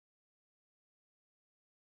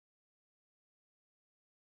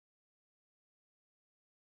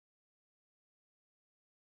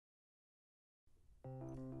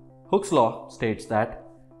Hooke's law states that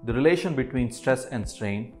the relation between stress and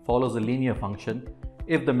strain follows a linear function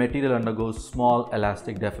if the material undergoes small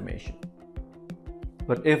elastic deformation.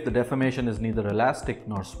 But if the deformation is neither elastic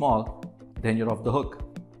nor small, then you're off the hook.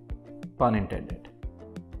 Pun intended.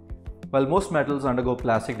 While most metals undergo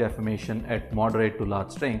plastic deformation at moderate to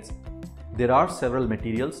large strains, there are several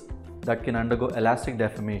materials that can undergo elastic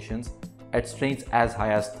deformations at strains as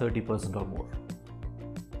high as 30% or more.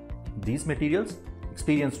 These materials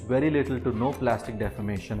experience very little to no plastic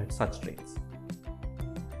deformation at such strains.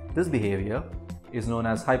 This behavior is known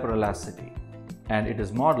as hyperelasticity, and it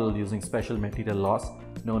is modeled using special material laws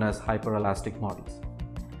known as hyperelastic models.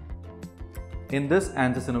 In this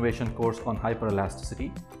ANSYS Innovation course on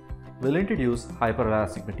hyperelasticity, we'll introduce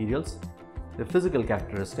hyperelastic materials, their physical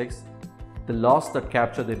characteristics, the laws that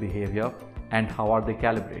capture their behavior, and how are they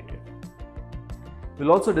calibrated.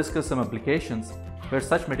 We'll also discuss some applications where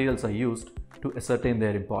such materials are used to ascertain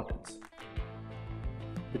their importance.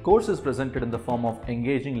 The course is presented in the form of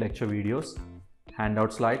engaging lecture videos,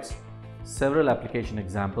 handout slides, several application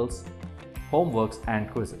examples, homeworks, and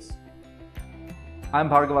quizzes. I'm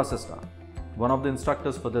Bhargava Sista, one of the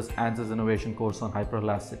instructors for this ANSYS Innovation course on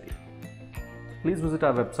hyperelasticity. Please visit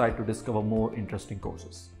our website to discover more interesting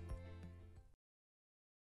courses.